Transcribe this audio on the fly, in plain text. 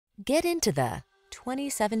Get into the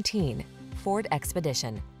 2017 Ford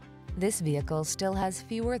Expedition. This vehicle still has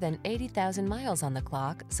fewer than 80,000 miles on the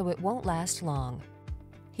clock, so it won't last long.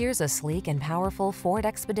 Here's a sleek and powerful Ford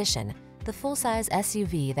Expedition, the full-size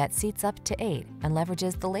SUV that seats up to 8 and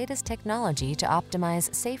leverages the latest technology to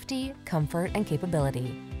optimize safety, comfort, and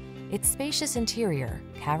capability. Its spacious interior,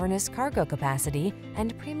 cavernous cargo capacity,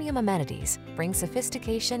 and premium amenities bring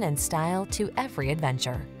sophistication and style to every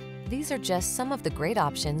adventure. These are just some of the great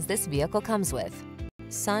options this vehicle comes with: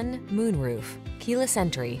 sun, moonroof, keyless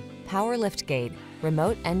entry, power liftgate,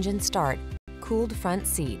 remote engine start, cooled front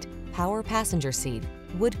seat, power passenger seat,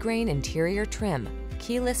 wood grain interior trim,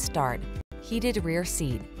 keyless start, heated rear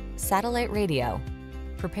seat, satellite radio.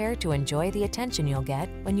 Prepare to enjoy the attention you'll get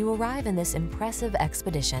when you arrive in this impressive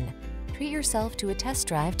Expedition. Treat yourself to a test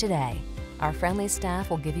drive today. Our friendly staff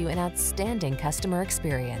will give you an outstanding customer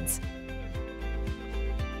experience.